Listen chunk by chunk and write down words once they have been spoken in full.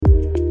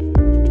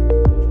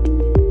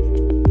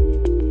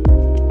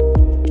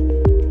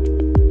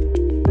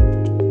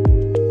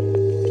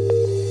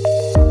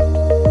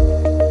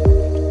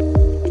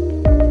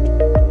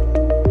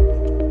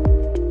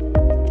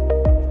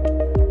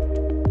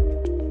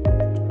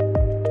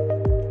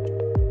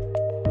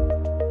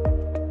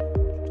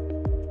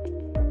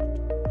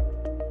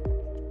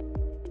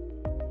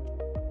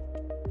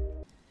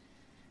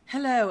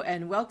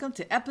and welcome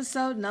to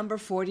episode number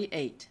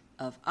 48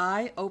 of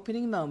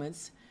Eye-Opening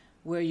Moments,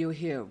 where you'll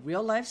hear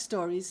real-life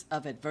stories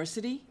of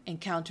adversity,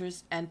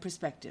 encounters, and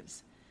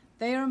perspectives.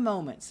 They are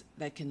moments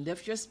that can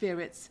lift your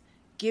spirits,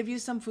 give you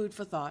some food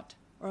for thought,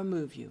 or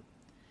move you.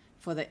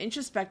 For the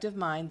introspective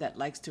mind that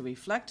likes to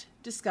reflect,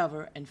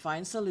 discover, and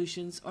find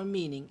solutions or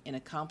meaning in a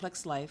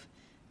complex life,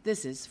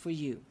 this is for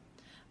you.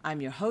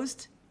 I'm your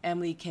host,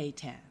 Emily K.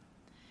 Tan.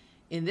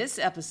 In this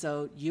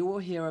episode, you will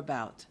hear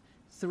about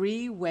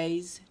 3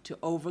 ways to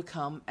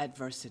overcome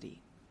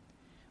adversity,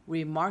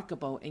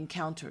 remarkable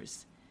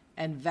encounters,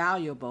 and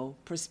valuable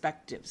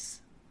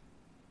perspectives.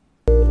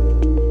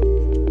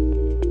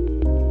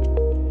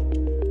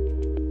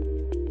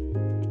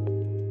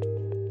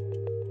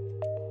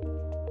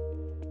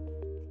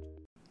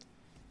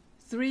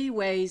 Three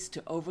ways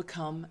to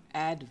overcome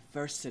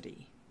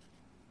adversity.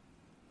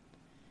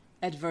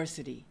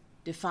 Adversity,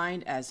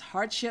 defined as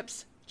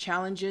hardships,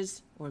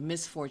 challenges, or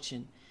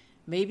misfortune,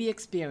 may be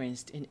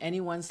experienced in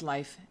anyone's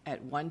life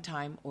at one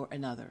time or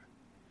another.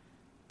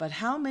 But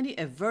how many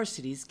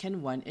adversities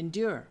can one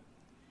endure?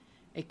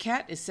 A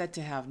cat is said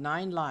to have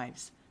 9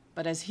 lives,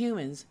 but as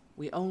humans,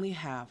 we only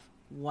have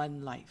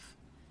 1 life.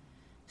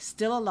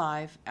 Still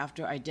alive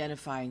after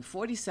identifying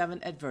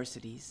 47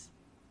 adversities,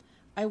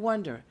 I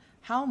wonder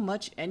how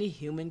much any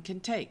human can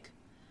take.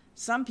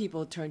 Some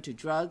people turn to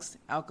drugs,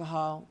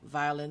 alcohol,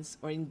 violence,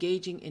 or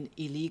engaging in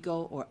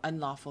illegal or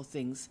unlawful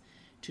things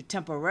to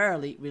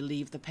temporarily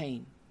relieve the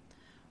pain.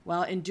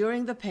 While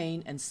enduring the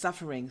pain and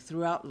suffering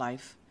throughout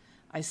life,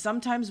 I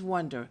sometimes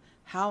wonder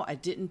how I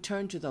didn't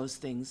turn to those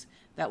things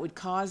that would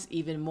cause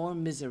even more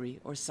misery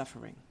or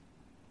suffering.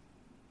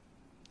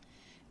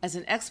 As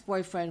an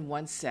ex-boyfriend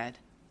once said,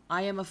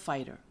 I am a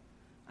fighter.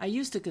 I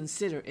used to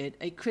consider it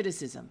a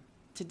criticism.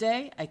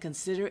 Today, I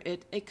consider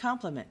it a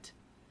compliment.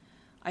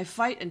 I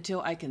fight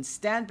until I can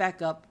stand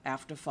back up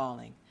after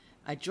falling.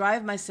 I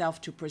drive myself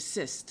to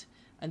persist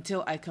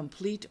until I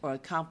complete or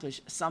accomplish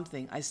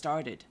something I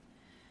started.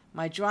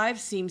 My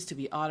drive seems to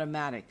be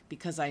automatic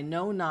because I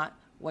know not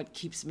what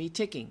keeps me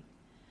ticking.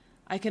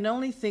 I can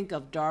only think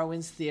of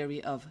Darwin's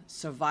theory of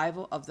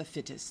survival of the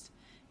fittest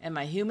and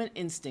my human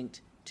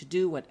instinct to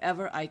do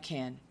whatever I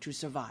can to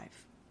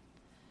survive.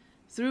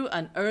 Through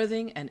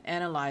unearthing and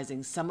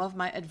analyzing some of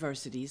my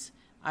adversities,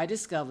 I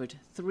discovered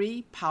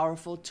 3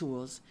 powerful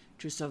tools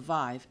to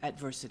survive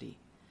adversity.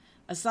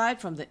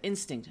 Aside from the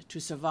instinct to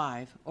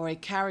survive or a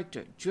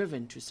character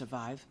driven to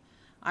survive,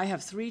 I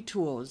have 3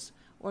 tools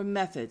or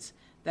methods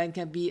that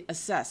can be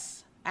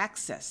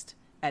accessed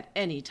at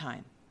any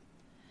time.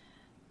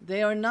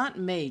 They are not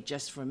made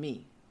just for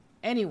me.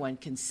 Anyone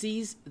can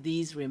seize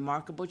these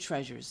remarkable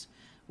treasures,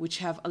 which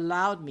have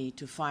allowed me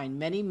to find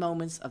many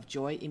moments of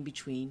joy in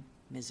between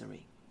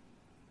misery.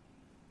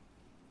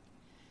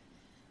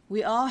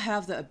 We all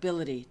have the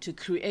ability to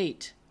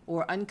create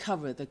or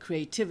uncover the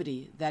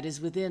creativity that is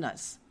within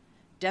us.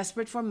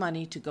 Desperate for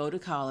money to go to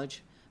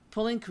college,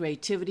 pulling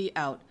creativity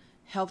out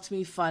helped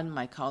me fund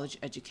my college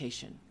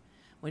education.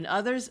 When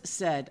others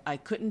said I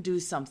couldn't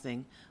do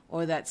something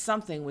or that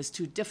something was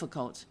too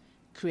difficult,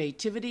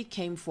 creativity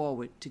came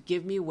forward to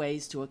give me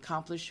ways to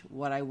accomplish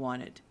what I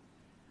wanted.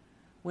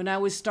 When I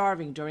was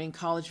starving during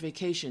college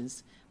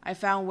vacations, I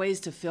found ways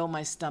to fill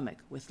my stomach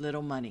with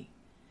little money.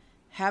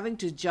 Having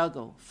to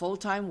juggle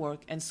full-time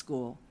work and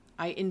school,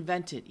 I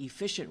invented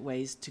efficient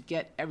ways to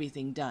get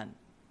everything done.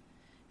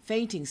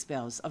 Fainting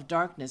spells of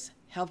darkness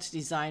helped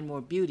design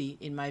more beauty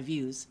in my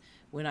views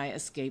when I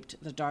escaped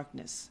the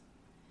darkness.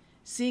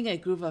 Seeing a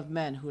group of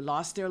men who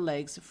lost their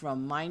legs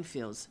from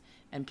minefields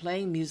and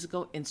playing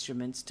musical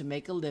instruments to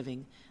make a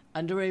living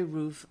under a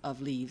roof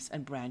of leaves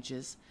and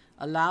branches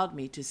allowed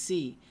me to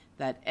see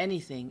that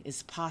anything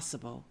is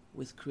possible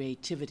with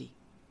creativity.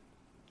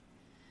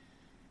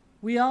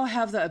 We all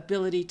have the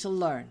ability to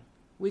learn.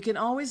 We can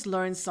always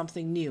learn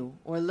something new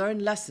or learn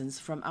lessons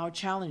from our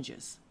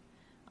challenges.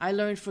 I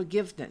learned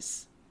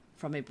forgiveness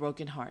from a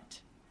broken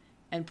heart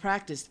and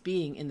practiced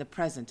being in the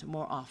present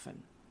more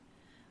often.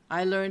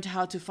 I learned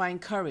how to find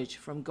courage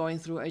from going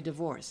through a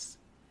divorce.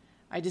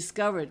 I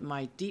discovered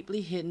my deeply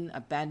hidden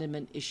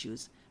abandonment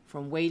issues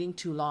from waiting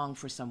too long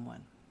for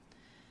someone.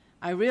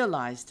 I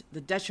realized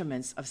the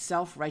detriments of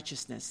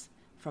self-righteousness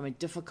from a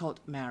difficult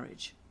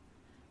marriage.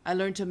 I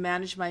learned to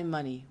manage my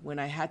money when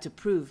I had to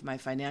prove my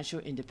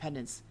financial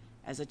independence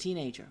as a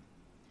teenager.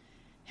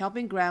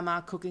 Helping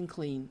Grandma cook and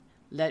clean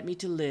led me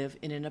to live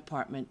in an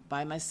apartment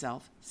by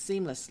myself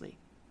seamlessly.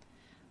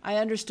 I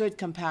understood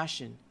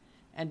compassion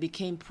and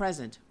became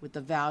present with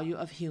the value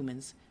of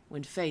humans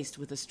when faced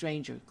with a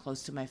stranger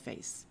close to my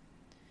face.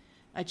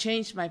 I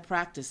changed my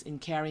practice in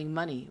carrying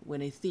money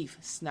when a thief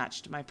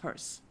snatched my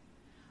purse.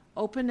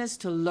 Openness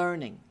to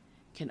learning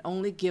can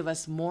only give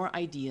us more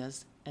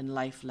ideas and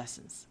life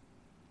lessons.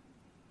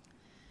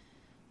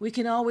 We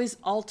can always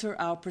alter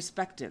our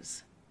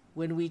perspectives.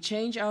 When we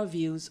change our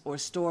views or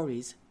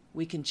stories,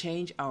 we can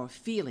change our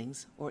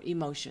feelings or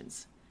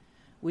emotions,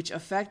 which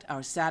affect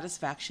our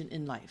satisfaction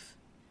in life.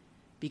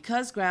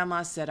 Because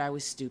Grandma said I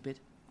was stupid,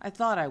 I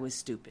thought I was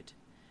stupid.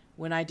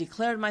 When I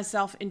declared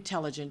myself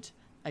intelligent,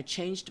 I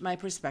changed my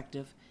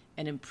perspective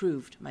and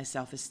improved my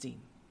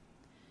self-esteem.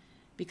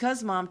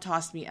 Because Mom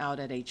tossed me out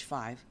at age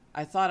 5,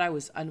 I thought I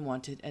was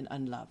unwanted and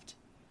unloved.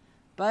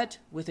 But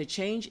with a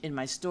change in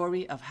my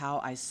story of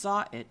how I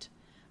saw it,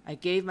 I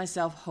gave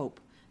myself hope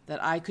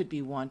that I could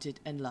be wanted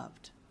and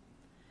loved.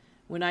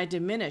 When I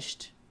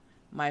diminished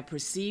my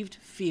perceived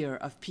fear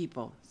of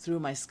people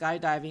through my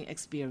skydiving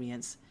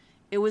experience,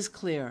 it was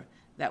clear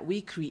that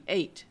we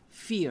create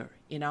fear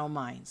in our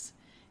minds,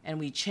 and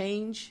we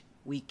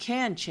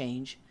can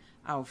change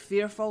our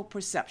fearful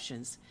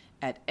perceptions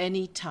at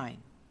any time.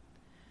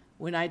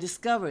 When I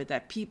discovered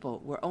that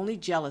people were only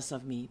jealous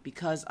of me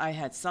because I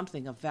had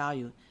something of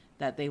value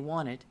that they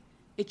wanted,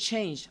 it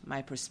changed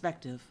my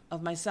perspective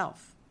of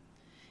myself.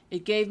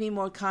 It gave me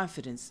more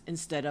confidence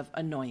instead of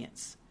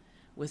annoyance.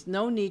 With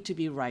no need to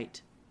be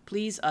right,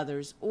 please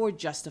others, or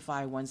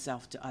justify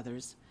oneself to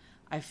others,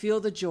 I feel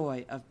the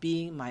joy of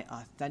being my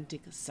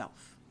authentic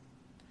self.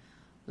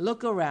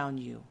 Look around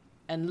you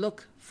and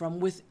look from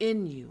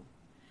within you.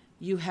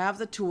 You have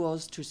the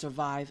tools to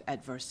survive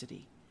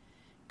adversity.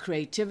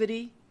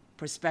 Creativity,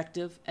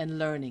 perspective, and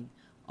learning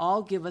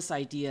all give us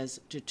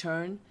ideas to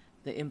turn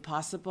the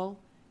impossible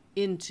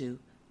into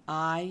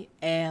I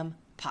am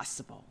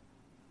possible.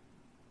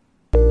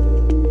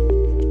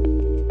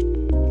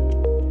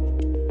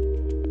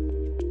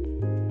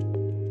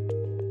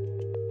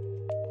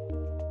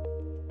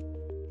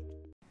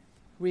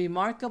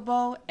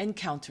 Remarkable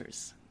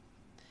encounters.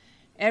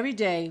 Every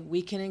day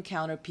we can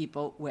encounter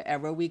people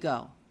wherever we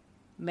go.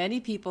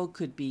 Many people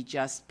could be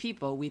just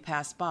people we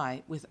pass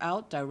by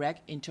without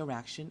direct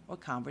interaction or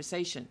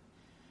conversation.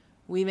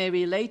 We may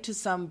relate to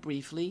some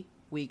briefly,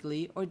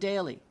 weekly, or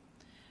daily.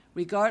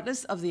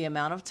 Regardless of the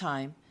amount of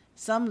time,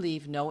 some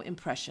leave no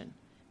impression,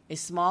 a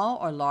small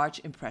or large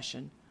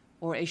impression,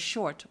 or a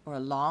short or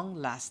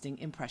long-lasting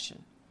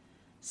impression.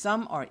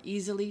 Some are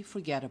easily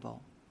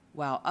forgettable,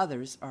 while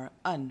others are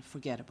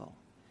unforgettable.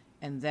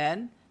 And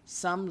then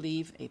some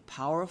leave a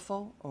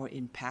powerful or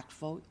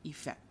impactful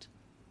effect.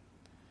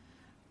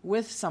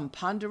 With some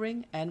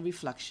pondering and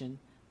reflection,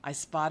 I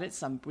spotted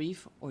some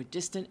brief or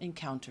distant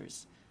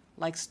encounters,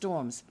 like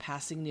storms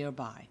passing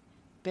nearby,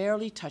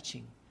 barely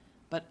touching,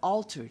 but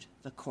altered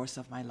the course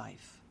of my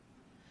life.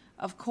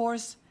 Of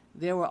course,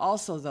 there were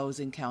also those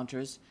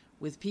encounters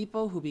with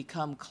people who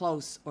become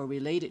close or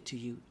related to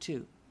you,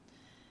 too.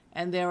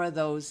 And there are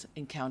those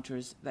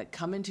encounters that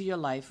come into your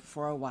life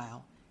for a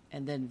while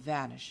and then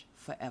vanish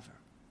forever.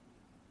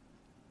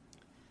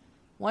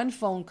 One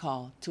phone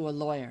call to a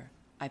lawyer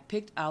I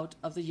picked out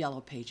of the yellow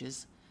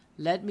pages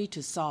led me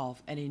to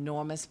solve an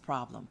enormous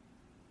problem: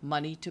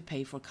 money to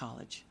pay for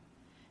college.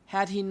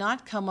 Had he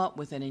not come up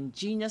with an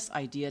ingenious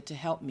idea to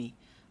help me,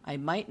 I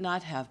might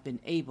not have been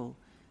able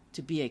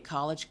to be a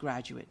college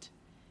graduate,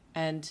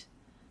 and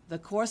the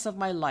course of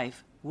my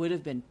life would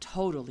have been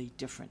totally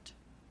different.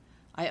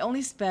 I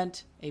only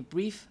spent a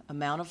brief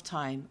amount of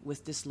time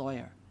with this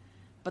lawyer,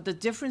 but the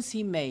difference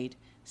he made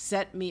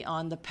set me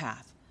on the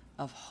path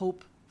of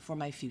hope for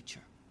my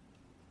future.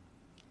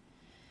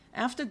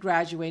 After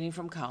graduating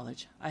from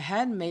college, I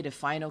hadn't made a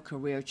final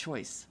career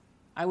choice.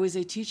 I was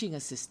a teaching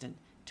assistant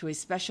to a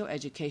special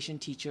education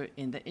teacher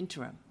in the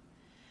interim.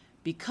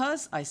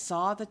 Because I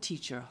saw the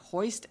teacher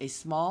hoist a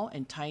small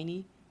and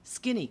tiny,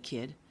 skinny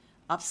kid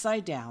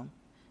upside down,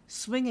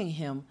 swinging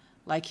him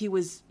like he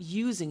was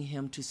using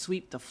him to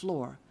sweep the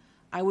floor,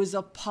 I was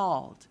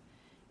appalled.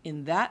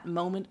 In that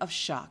moment of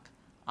shock,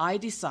 I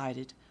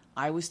decided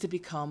I was to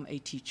become a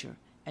teacher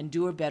and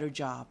do a better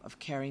job of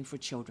caring for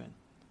children.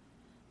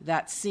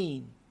 That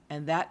scene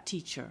and that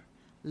teacher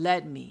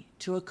led me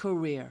to a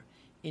career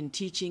in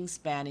teaching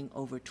spanning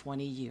over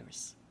 20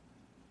 years.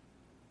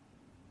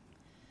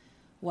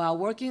 While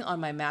working on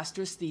my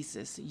master's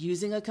thesis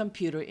using a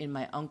computer in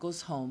my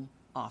uncle's home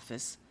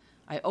office,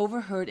 I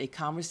overheard a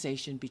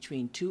conversation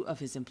between two of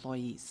his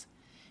employees.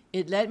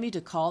 It led me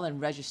to call and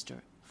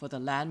register for the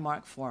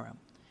Landmark Forum,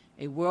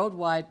 a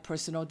worldwide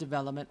personal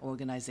development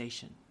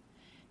organization.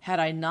 Had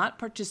I not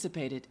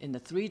participated in the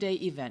 3-day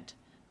event,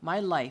 my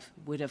life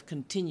would have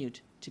continued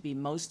to be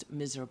most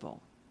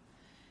miserable.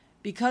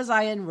 Because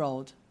I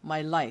enrolled,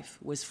 my life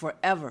was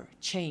forever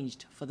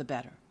changed for the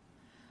better.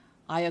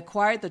 I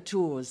acquired the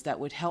tools that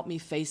would help me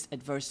face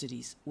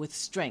adversities with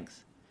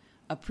strength,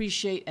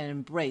 appreciate and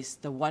embrace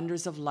the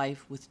wonders of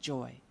life with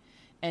joy,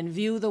 and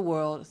view the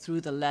world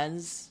through the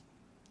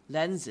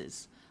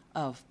lenses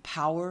of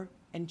power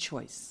and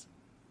choice.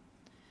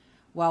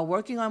 While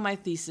working on my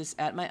thesis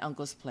at my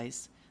uncle's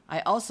place, I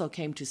also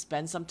came to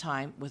spend some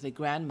time with a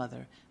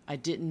grandmother I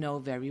didn't know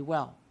very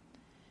well.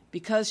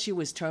 Because she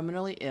was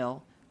terminally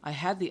ill, I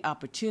had the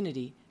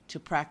opportunity to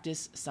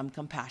practice some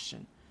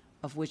compassion,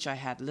 of which I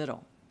had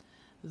little.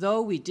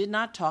 Though we did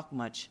not talk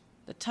much,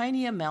 the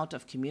tiny amount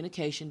of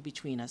communication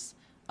between us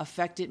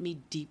affected me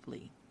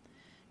deeply.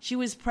 She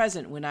was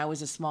present when I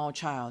was a small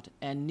child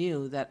and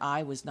knew that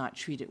I was not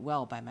treated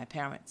well by my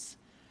parents.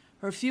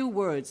 Her few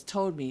words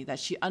told me that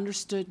she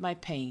understood my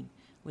pain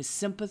with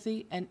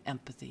sympathy and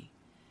empathy.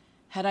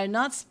 Had I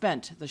not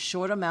spent the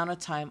short amount of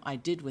time I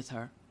did with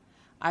her,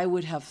 I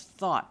would have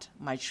thought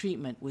my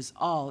treatment was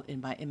all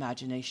in my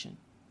imagination.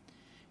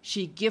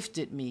 She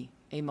gifted me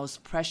a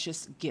most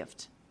precious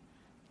gift.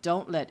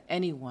 Don't let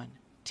anyone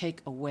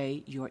take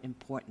away your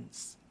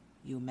importance.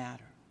 You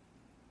matter.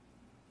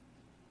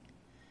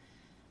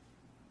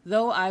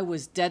 Though I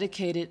was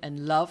dedicated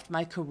and loved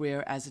my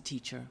career as a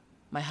teacher,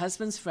 my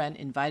husband's friend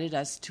invited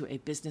us to a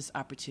business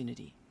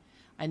opportunity.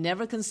 I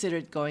never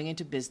considered going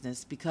into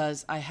business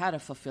because I had a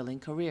fulfilling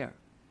career,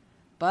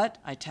 but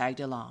I tagged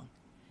along.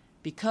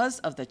 Because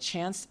of the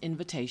chance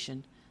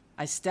invitation,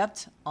 I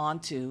stepped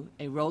onto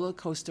a roller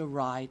coaster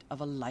ride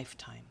of a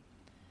lifetime.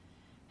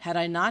 Had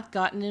I not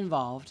gotten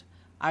involved,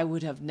 I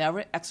would have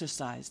never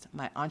exercised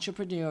my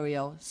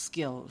entrepreneurial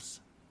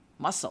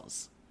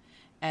muscles,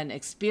 and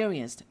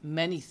experienced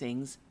many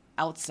things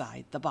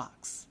outside the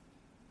box.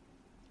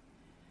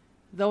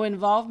 Though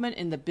involvement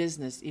in the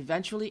business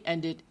eventually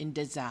ended in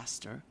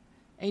disaster,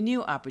 a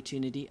new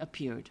opportunity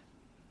appeared.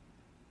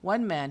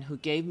 One man who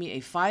gave me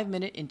a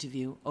 5-minute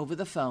interview over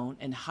the phone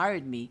and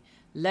hired me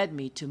led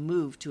me to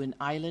move to an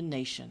island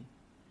nation.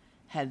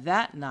 Had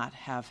that not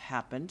have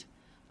happened,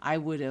 I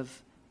would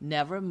have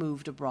never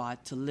moved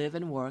abroad to live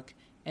and work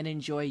and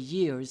enjoy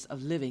years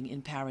of living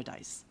in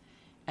paradise.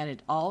 And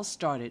it all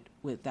started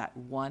with that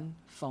one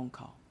phone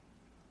call.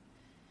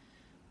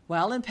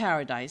 While in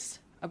paradise,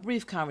 a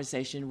brief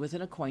conversation with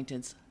an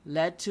acquaintance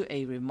led to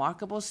a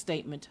remarkable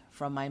statement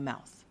from my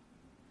mouth.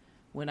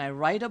 When I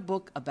write a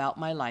book about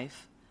my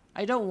life,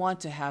 I don't want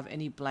to have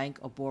any blank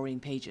or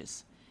boring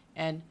pages.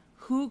 And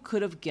who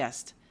could have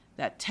guessed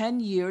that 10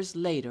 years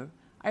later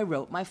I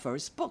wrote my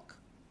first book?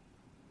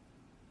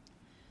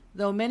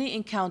 Though many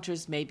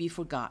encounters may be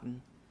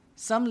forgotten,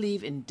 some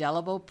leave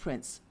indelible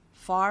prints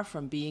far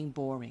from being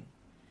boring.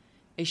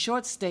 A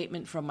short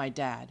statement from my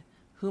dad,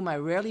 whom I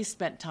rarely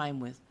spent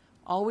time with,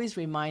 always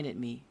reminded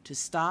me to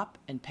stop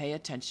and pay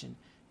attention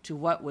to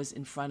what was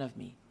in front of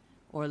me,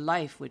 or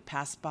life would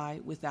pass by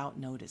without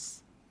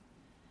notice.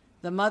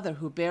 The mother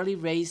who barely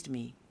raised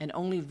me and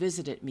only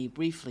visited me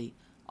briefly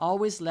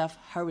always left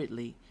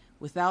hurriedly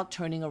without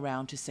turning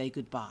around to say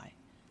goodbye,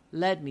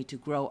 led me to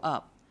grow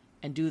up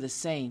and do the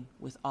same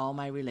with all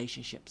my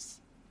relationships.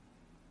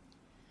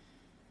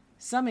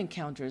 Some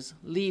encounters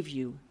leave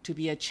you to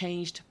be a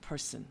changed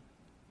person.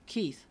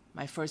 Keith,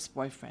 my first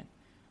boyfriend,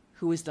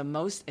 who is the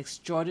most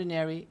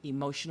extraordinary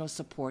emotional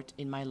support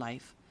in my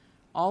life,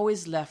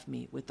 always left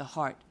me with the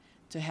heart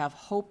to have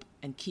hope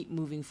and keep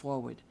moving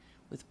forward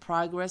with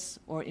progress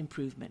or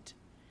improvement.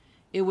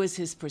 It was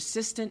his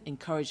persistent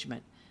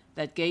encouragement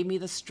that gave me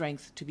the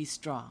strength to be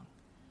strong.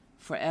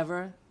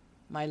 Forever,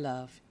 my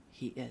love,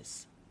 he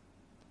is.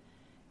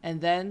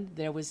 And then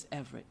there was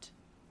Everett.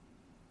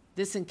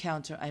 This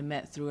encounter I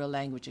met through a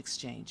language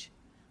exchange.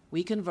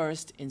 We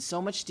conversed in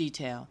so much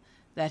detail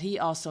that he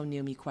also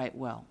knew me quite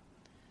well.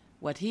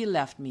 What he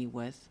left me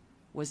with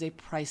was a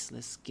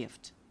priceless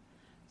gift.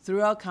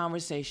 Through our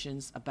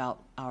conversations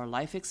about our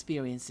life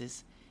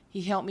experiences,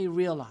 he helped me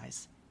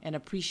realize and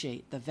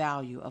appreciate the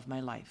value of my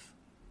life.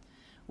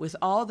 With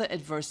all the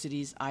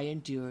adversities I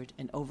endured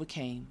and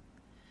overcame,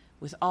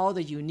 with all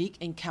the unique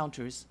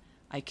encounters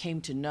I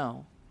came to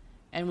know,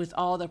 and with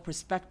all the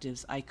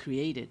perspectives I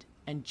created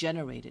and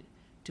generated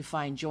to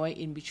find joy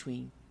in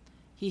between,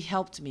 he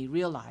helped me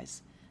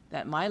realize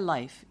that my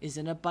life is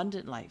an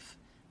abundant life,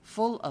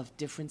 full of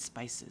different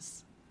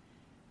spices.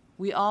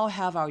 We all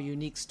have our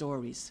unique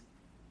stories.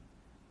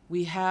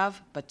 We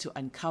have but to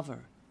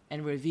uncover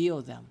and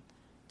reveal them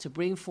to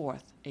bring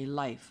forth a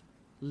life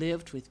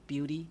lived with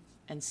beauty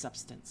and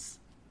substance.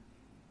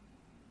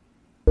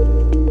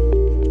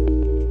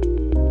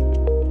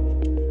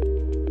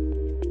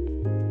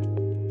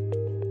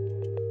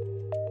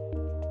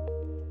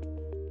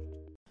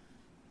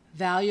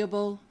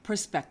 Valuable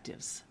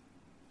perspectives.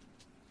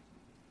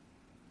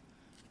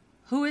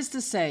 Who is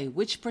to say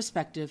which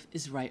perspective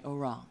is right or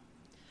wrong?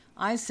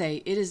 I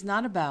say it is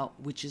not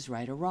about which is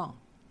right or wrong.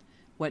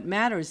 What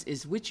matters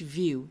is which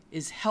view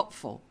is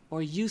helpful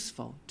or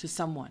useful to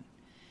someone.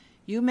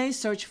 You may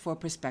search for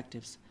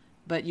perspectives,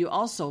 but you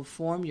also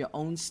form your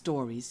own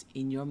stories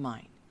in your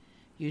mind.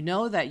 You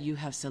know that you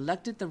have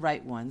selected the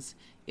right ones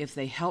if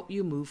they help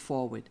you move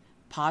forward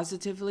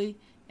positively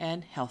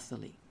and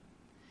healthily.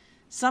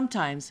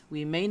 Sometimes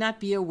we may not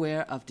be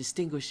aware of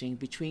distinguishing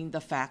between the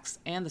facts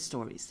and the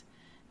stories.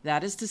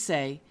 That is to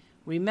say,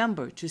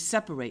 remember to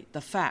separate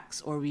the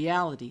facts or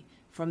reality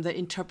from the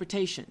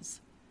interpretations.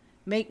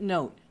 Make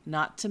note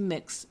not to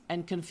mix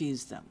and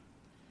confuse them.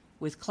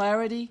 With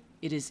clarity,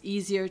 it is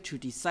easier to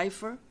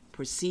decipher,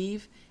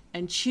 perceive,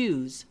 and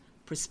choose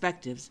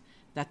perspectives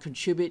that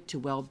contribute to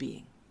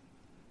well-being.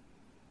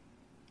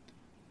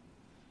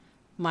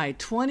 My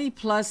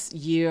 20-plus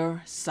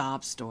year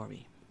sob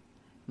story.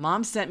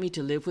 Mom sent me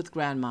to live with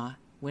Grandma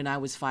when I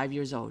was 5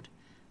 years old.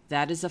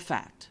 That is a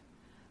fact.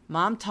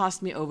 Mom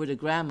tossed me over to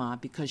Grandma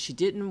because she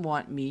didn't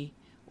want me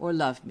or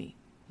love me.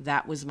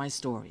 That was my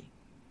story.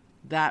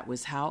 That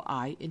was how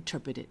I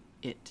interpreted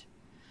it.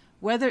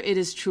 Whether it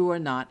is true or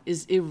not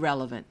is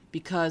irrelevant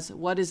because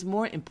what is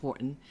more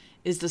important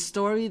is the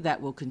story that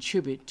will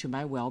contribute to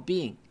my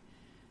well-being.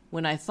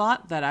 When I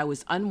thought that I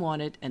was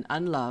unwanted and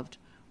unloved,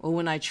 or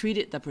when I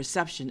treated the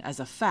perception as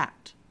a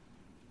fact,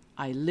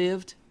 I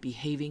lived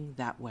behaving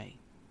that way.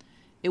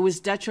 It was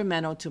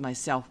detrimental to my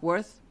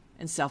self-worth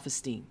and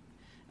self-esteem,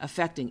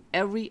 affecting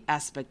every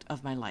aspect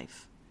of my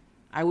life.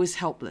 I was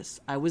helpless.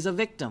 I was a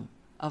victim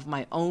of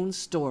my own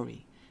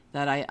story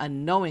that I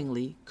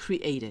unknowingly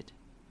created.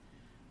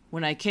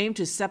 When I came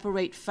to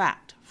separate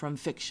fact from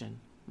fiction,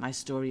 my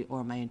story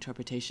or my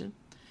interpretation,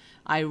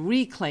 I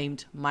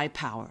reclaimed my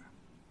power.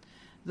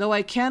 Though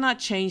I cannot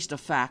change the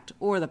fact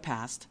or the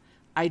past,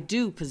 I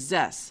do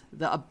possess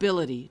the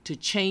ability to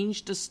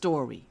change the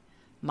story,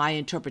 my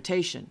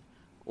interpretation,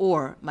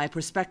 or my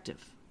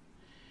perspective.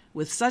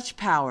 With such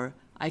power,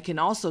 I can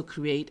also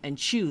create and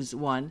choose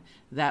one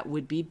that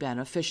would be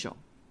beneficial.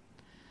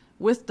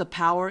 With the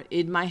power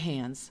in my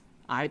hands,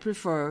 I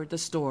prefer the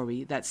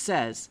story that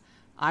says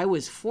I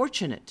was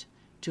fortunate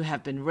to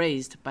have been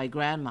raised by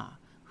Grandma,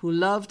 who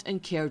loved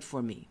and cared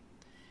for me.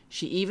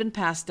 She even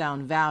passed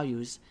down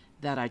values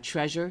that I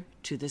treasure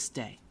to this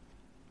day.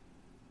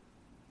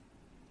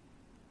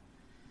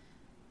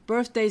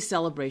 Birthday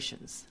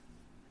celebrations.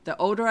 The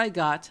older I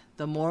got,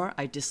 the more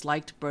I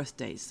disliked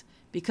birthdays,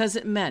 because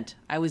it meant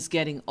I was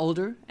getting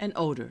older and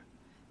older,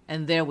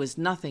 and there was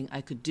nothing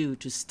I could do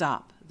to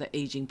stop the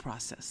aging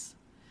process.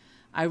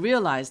 I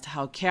realized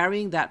how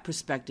carrying that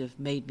perspective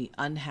made me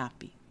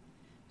unhappy,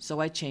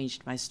 so I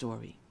changed my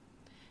story.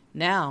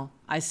 Now,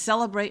 I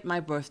celebrate my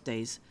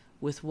birthdays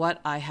with what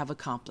I have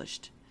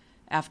accomplished.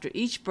 After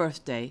each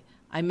birthday,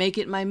 I make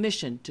it my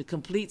mission to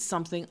complete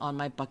something on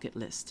my bucket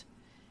list.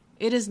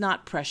 It is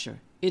not pressure.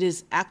 It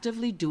is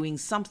actively doing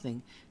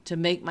something to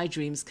make my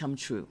dreams come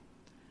true,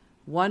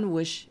 one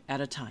wish at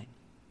a time.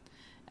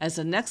 As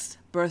the next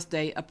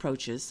birthday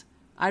approaches,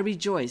 I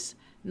rejoice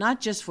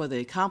not just for the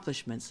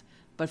accomplishments,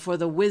 but for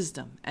the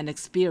wisdom and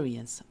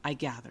experience I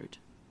gathered.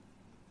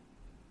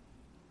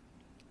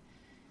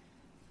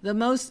 The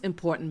most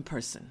important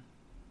person.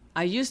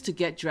 I used to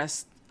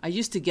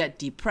get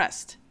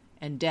depressed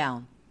and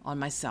down on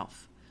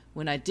myself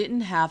when I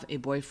didn't have a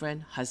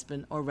boyfriend,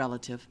 husband, or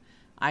relative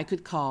I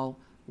could call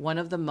one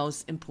of the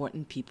most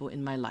important people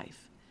in my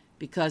life,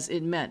 because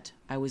it meant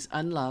I was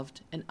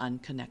unloved and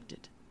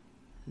unconnected.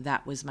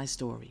 That was my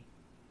story.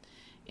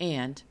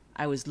 And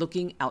I was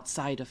looking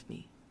outside of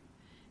me.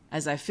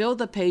 As I filled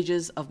the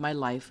pages of my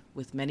life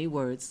with many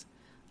words,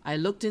 I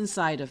looked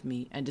inside of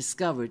me and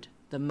discovered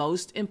the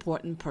most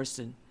important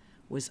person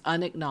was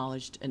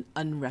unacknowledged and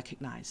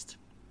unrecognized.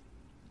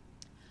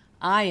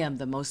 I am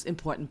the most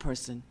important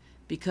person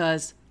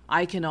because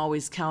I can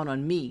always count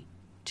on me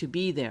to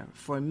be there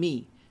for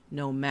me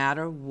no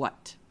matter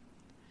what.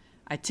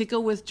 I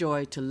tickle with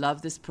joy to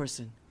love this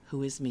person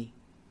who is me.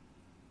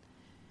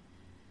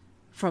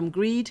 From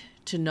greed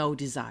to no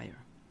desire.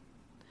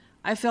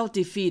 I felt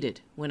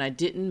defeated when I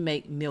didn't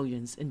make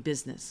millions in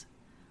business.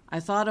 I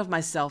thought of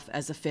myself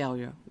as a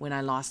failure when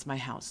I lost my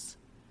house.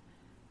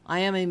 I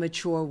am a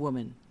mature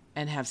woman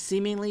and have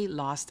seemingly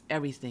lost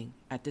everything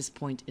at this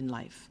point in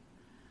life.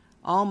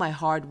 All my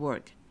hard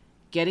work,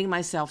 getting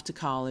myself to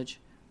college,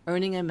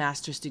 earning a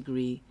master's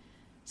degree,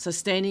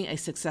 sustaining a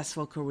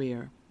successful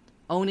career,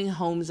 owning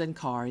homes and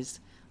cars,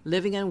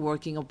 living and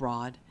working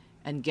abroad,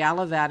 and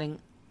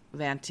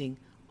gallivanting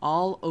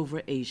all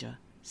over Asia,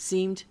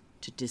 seemed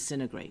to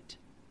disintegrate.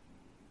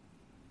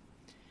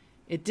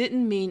 It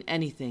didn't mean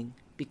anything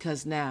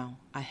because now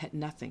I had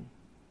nothing.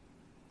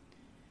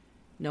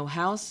 No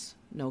house,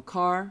 no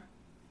car,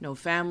 no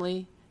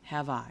family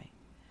have I.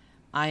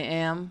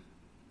 Am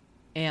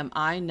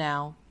I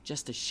now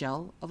just a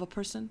shell of a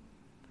person?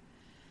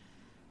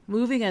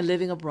 Moving and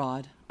living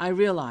abroad, I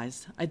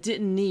realized I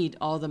didn't need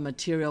all the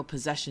material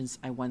possessions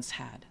I once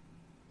had.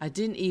 I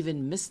didn't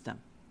even miss them.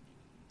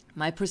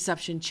 My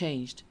perception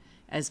changed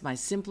as my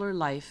simpler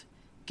life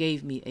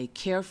gave me a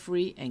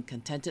carefree and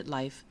contented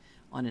life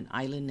on an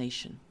island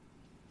nation.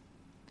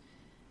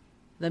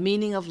 The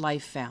meaning of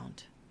life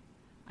found.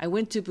 I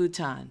went to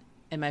Bhutan,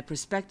 and my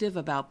perspective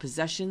about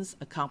possessions,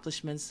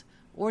 accomplishments,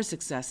 or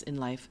success in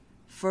life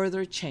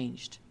further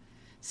changed.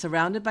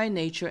 Surrounded by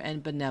nature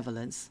and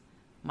benevolence,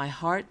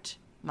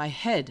 my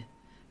head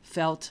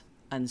felt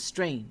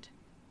unstrained,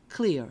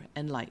 clear,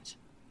 and light.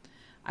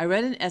 I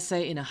read an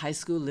essay in a high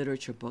school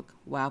literature book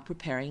while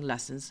preparing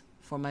lessons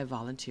for my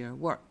volunteer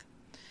work.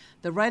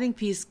 The writing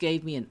piece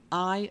gave me an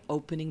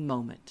eye-opening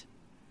moment.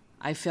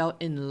 I felt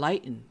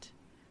enlightened.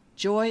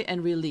 Joy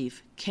and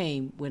relief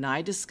came when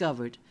I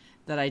discovered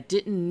that I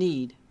didn't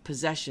need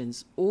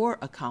possessions or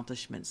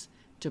accomplishments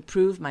to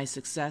prove my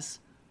success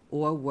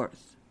or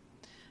worth.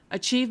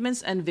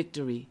 Achievements and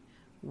victory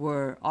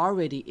were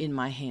already in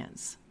my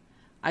hands.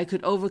 I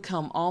could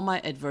overcome all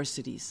my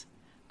adversities,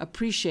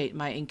 appreciate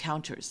my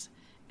encounters,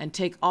 and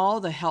take all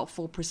the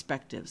helpful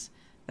perspectives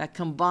that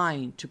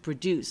combine to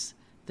produce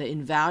the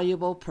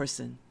invaluable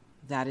person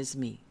that is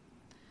me.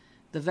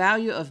 The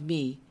value of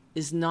me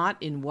is not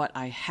in what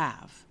I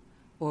have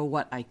or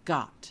what I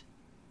got.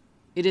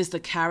 It is the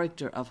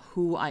character of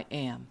who I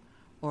am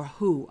or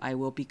who I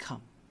will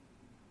become.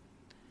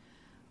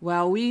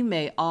 While we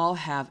may all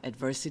have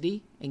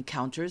adversity,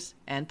 encounters,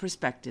 and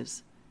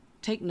perspectives,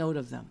 take note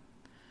of them.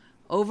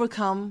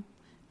 Overcome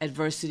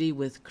adversity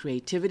with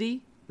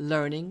creativity,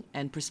 learning,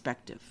 and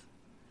perspective.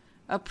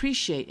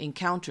 Appreciate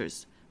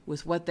encounters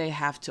with what they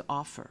have to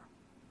offer.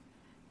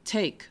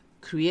 Take,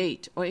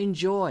 create, or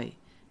enjoy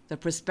the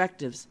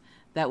perspectives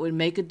that would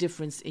make a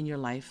difference in your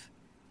life.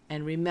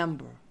 And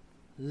remember,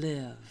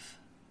 live.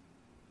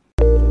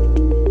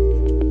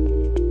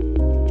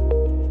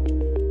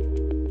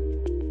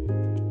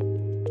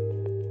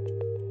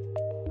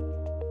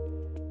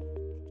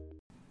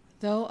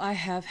 Though I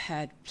have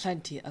had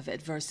plenty of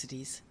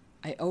adversities,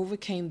 I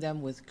overcame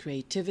them with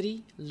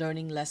creativity,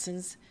 learning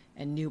lessons,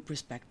 and new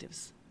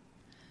perspectives.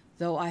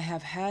 Though I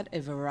have had a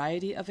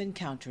variety of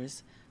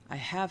encounters, I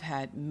have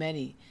had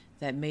many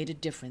that made a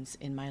difference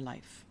in my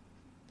life.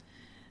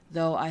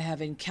 Though I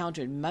have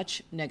encountered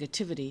much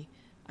negativity,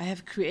 I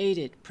have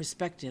created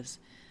perspectives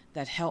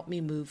that help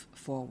me move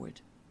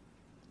forward.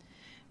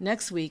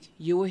 Next week,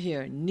 you will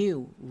hear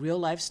new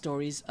real-life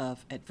stories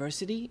of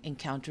adversity,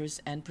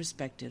 encounters, and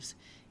perspectives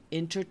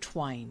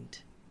intertwined.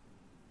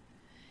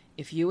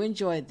 If you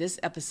enjoyed this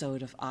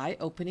episode of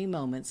Eye-Opening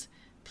Moments,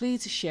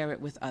 please share it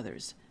with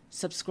others.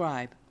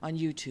 Subscribe on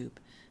YouTube.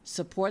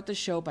 Support the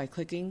show by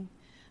clicking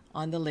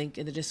on the link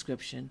in the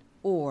description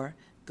or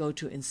go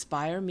to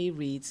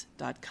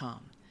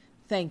inspiremereads.com.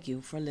 Thank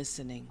you for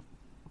listening.